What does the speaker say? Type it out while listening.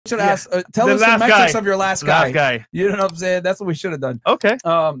should ask. Tell us the metrics of your last guy. You know what I'm saying? That's what we should have done. Okay.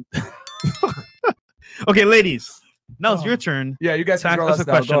 Okay, ladies. Now it's your turn. Yeah, you guys to can ask us a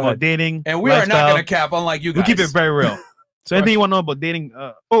question about dating. And we are not going to cap, unlike you guys. We keep it very real. So anything you want to know about dating?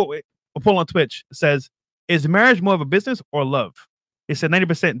 A poll on Twitch says, is marriage more of a business or love? It said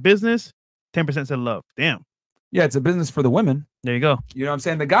 90% business, 10% said love. Damn. Yeah, it's a business for the women. There you go. You know what I'm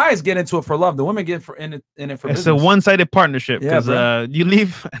saying? The guys get into it for love. The women get in it for business. It's a one-sided partnership because you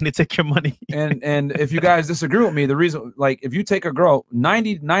leave and they take your money. and if you guys disagree with me, the reason, like, if you take a girl,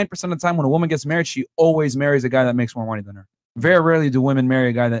 99% of the time when a woman gets married, she always marries a guy that makes more money than her. Very rarely do women marry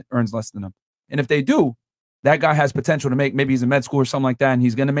a guy that earns less than them. And if they do, that guy has potential to make, maybe he's in med school or something like that, and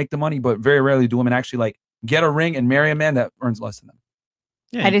he's going to make the money, but very rarely do women actually, like, get a ring and marry a man that earns less than them.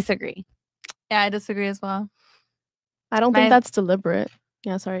 Yeah. I disagree. Yeah, I disagree as well. I don't think that's deliberate.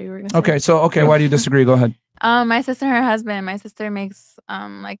 Yeah, sorry, you were gonna say. Okay, why do you disagree? Go ahead. My sister and her husband. My sister makes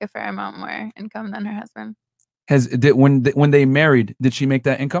like a fair amount more income than her husband. When they married, did she make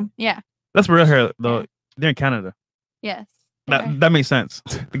that income? Yeah. That's real here though. Yeah. They're in Canada. Yes. That makes sense.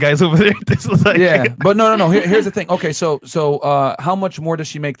 The guys over there. This is like yeah, but no. Here's the thing. Okay, so how much more does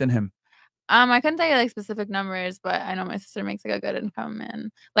she make than him? I couldn't tell you like specific numbers, but I know my sister makes like a good income and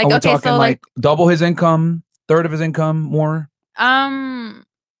like we're talking so like double his income, third of his income, more. I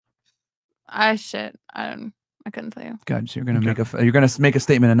couldn't tell you. God, so you're gonna make a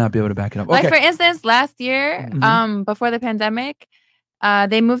statement and not be able to back it up. Okay. Like for instance, last year, before the pandemic,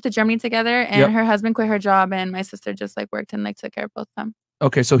 they moved to Germany together, and her husband quit her job, and my sister just like worked and like took care of both of them.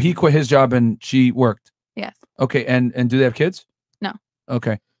 Okay, so he quit his job and she worked. Yes. Okay, and do they have kids? No.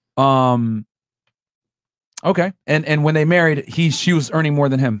 Okay. Okay, and when they married, she was earning more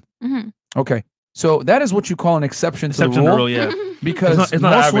than him. Okay, so that is what you call an exception to the rule. Yeah. Because it's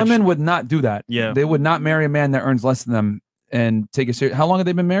not most average. women would not do that. Yeah. They would not marry a man that earns less than them and take it serious. How long have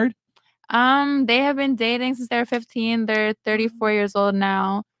they been married? They have been dating since they were 15. They're 34 years old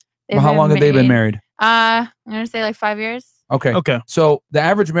now. Well, how long have they been married? I'm gonna say like 5 years. Okay. So the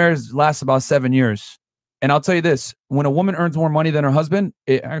average marriage lasts about 7 years. And I'll tell you this, when a woman earns more money than her husband,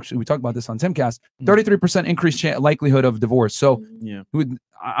 actually, we talked about this on Timcast, 33% increased likelihood of divorce. So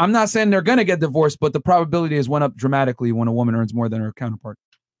I'm not saying they're going to get divorced, but the probability has went up dramatically when a woman earns more than her counterpart.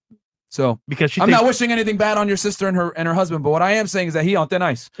 So because I'm not wishing anything bad on your sister and her husband, but what I am saying is that he on thin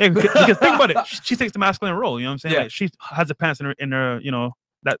ice. Yeah, because think about it. She takes the masculine role. You know what I'm saying? Yeah. Like she has the pants in her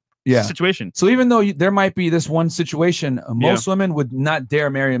that situation. So even though there might be this one situation, most women would not dare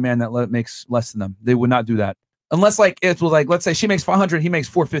marry a man that makes less than them. They would not do that unless like it was like, let's say she makes 500, he makes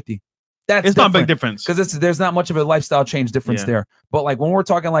 450. It's not a big difference because there's not much of a lifestyle change difference there. But like when we're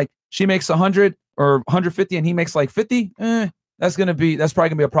talking like she makes 100 or 150 and he makes like 50, that's probably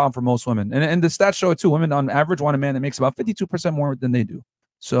gonna be a problem for most women. And the stats show it too. Women on average want a man that makes about 52% more than they do.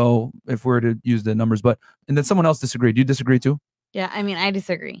 So if we're to use the numbers, and then someone else disagreed. Do you disagree too? Yeah, I mean, I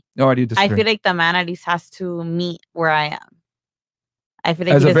disagree. No, I do disagree. I feel like the man at least has to meet where I am. I feel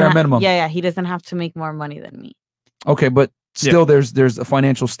like as a bare minimum. Yeah, he doesn't have to make more money than me. Okay, but still, there's a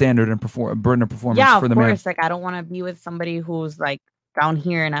financial standard and burden of performance for the man. Yeah, of course. Like I don't want to be with somebody who's like down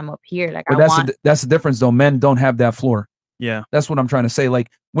here and I'm up here. Like, but that's the difference, though. Men don't have that floor. Yeah, that's what I'm trying to say.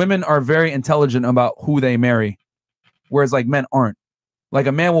 Like women are very intelligent about who they marry, whereas like men aren't. Like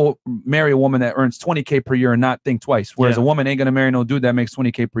a man will marry a woman that earns 20K per year and not think twice. Whereas a woman ain't gonna marry no dude that makes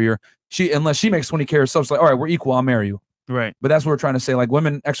 20K per year. Unless she makes 20K herself, she's like, all right, we're equal, I'll marry you. Right. But that's what we're trying to say. Like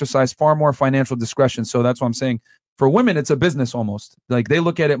women exercise far more financial discretion. So that's what I'm saying. For women, it's a business almost. Like they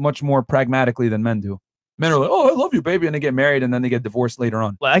look at it much more pragmatically than men do. Men are like, oh, I love you, baby, and they get married and then they get divorced later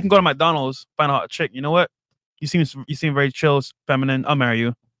on. Like I can go to McDonald's, find out a chick. You know what? You seem very chill, feminine. I'll marry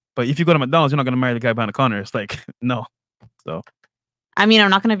you. But if you go to McDonald's, you're not gonna marry the guy behind the counter. It's like no. So. I mean, I'm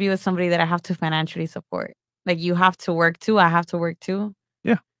not going to be with somebody that I have to financially support. Like, you have to work too. I have to work too.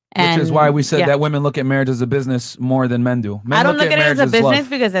 Yeah. Which is why we said that women look at marriage as a business more than men do. Men I don't look at it as a business love.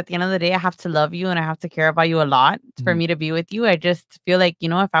 Because at the end of the day, I have to love you and I have to care about you a lot for me to be with you. I just feel like,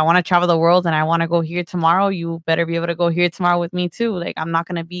 if I want to travel the world and I want to go here tomorrow, you better be able to go here tomorrow with me too. Like, I'm not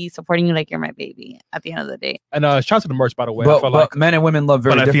going to be supporting you like you're my baby at the end of the day. And shout out to the merch, by the way. But men and women love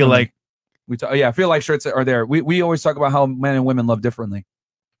very differently. I feel like I feel like shirts are there. We always talk about how men and women love differently.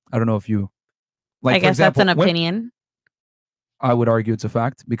 I don't know if you like. I guess that's an opinion. I would argue it's a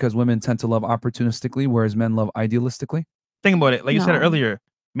fact because women tend to love opportunistically, whereas men love idealistically. Think about it. Like you said earlier,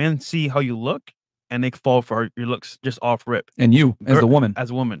 men see how you look and they fall for your looks just off rip. And you, as a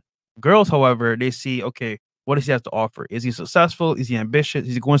woman. Girls, however, they see, okay, what does he have to offer? Is he successful? Is he ambitious?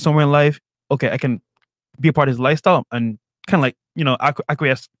 Is he going somewhere in life? Okay, I can be a part of his lifestyle and kind of like,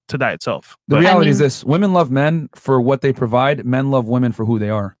 acquiesce to that itself. The reality is this: women love men for what they provide. Men love women for who they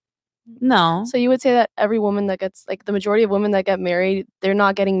are. No. So you would say that every woman that gets, like, the majority of women that get married, they're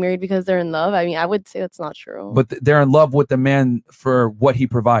not getting married because they're in love? I mean, I would say that's not true. But they're in love with the man for what he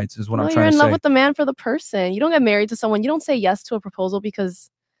provides, is what I'm trying to say. You're in love with the man for the person. You don't get married to someone. You don't say yes to a proposal because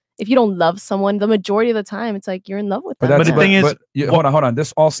if you don't love someone, the majority of the time, it's like you're in love with them. But the thing is, hold on.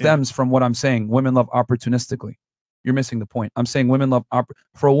 This all stems from what I'm saying. Women love opportunistically. You're missing the point. I'm saying women love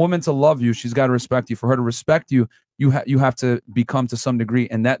for a woman to love you, she's got to respect you. For her to respect you, you have to become to some degree,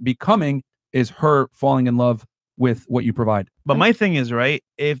 and that becoming is her falling in love with what you provide. But my thing is, right,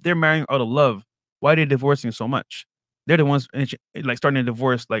 if they're marrying out of love, why are they divorcing so much? They're the ones like starting a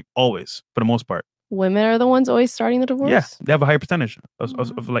divorce, like always, for the most part. Women are the ones always starting the divorce? Yeah, they have a higher percentage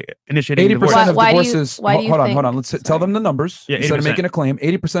of like initiating 80% divorce. of divorces. Hold on. Let's Sorry. tell them the numbers. Yeah, instead of making a claim,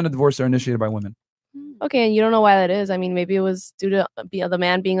 80% of divorces are initiated by women. Okay, and you don't know why that is. I mean, maybe it was due to the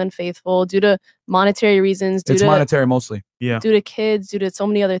man being unfaithful, due to monetary reasons. It's monetary mostly. Yeah. Due to kids, due to so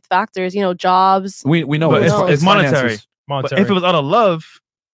many other factors. You know, jobs. We know but it's monetary. finances. But if it was out of love,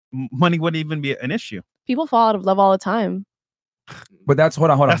 money wouldn't even be an issue. People fall out of love all the time. But that's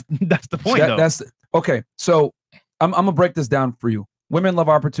hold on. That's the point, though. Okay. So I'm gonna break this down for you. Women love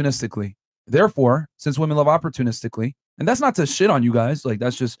opportunistically. Therefore, since women love opportunistically, and that's not to shit on you guys, like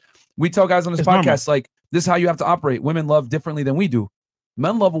that's just we tell guys on this podcast, normal. like this is how you have to operate. Women love differently than we do.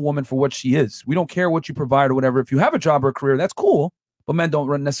 Men love a woman for what she is. We don't care what you provide or whatever. If you have a job or a career, that's cool. But men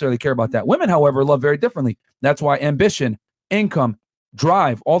don't necessarily care about that. Women, however, love very differently. That's why ambition, income,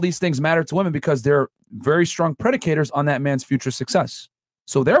 drive, all these things matter to women because they're very strong predicators on that man's future success.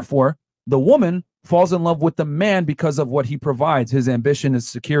 So therefore, the woman falls in love with the man because of what he provides, his ambition, his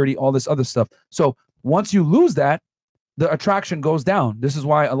security, all this other stuff. So once you lose that, the attraction goes down. This is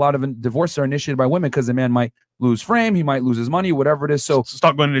why a lot of divorces are initiated by women, because the man might lose frame, he might lose his money, whatever it is. So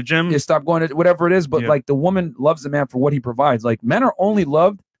stop going to the gym. Yeah, stop going to whatever it is. But like the woman loves the man for what he provides. Like men are only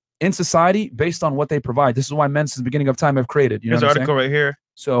loved in society based on what they provide. This is why men since the beginning of time have created. You know There's an article right here.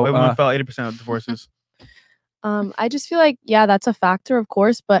 So women file 80% of divorces. I just feel like, yeah, that's a factor, of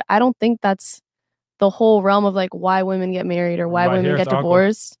course, but I don't think that's the whole realm of like why women get married or why women get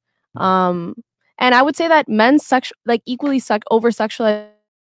divorced. And I would say that men's equally over sexualize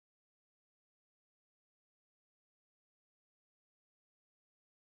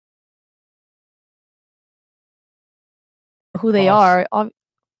who they are. You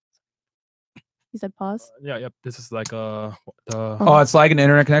said pause? Yep. This is like oh, it's like an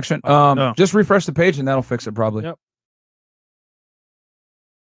internet connection. Just refresh the page and that'll fix it probably. Yep.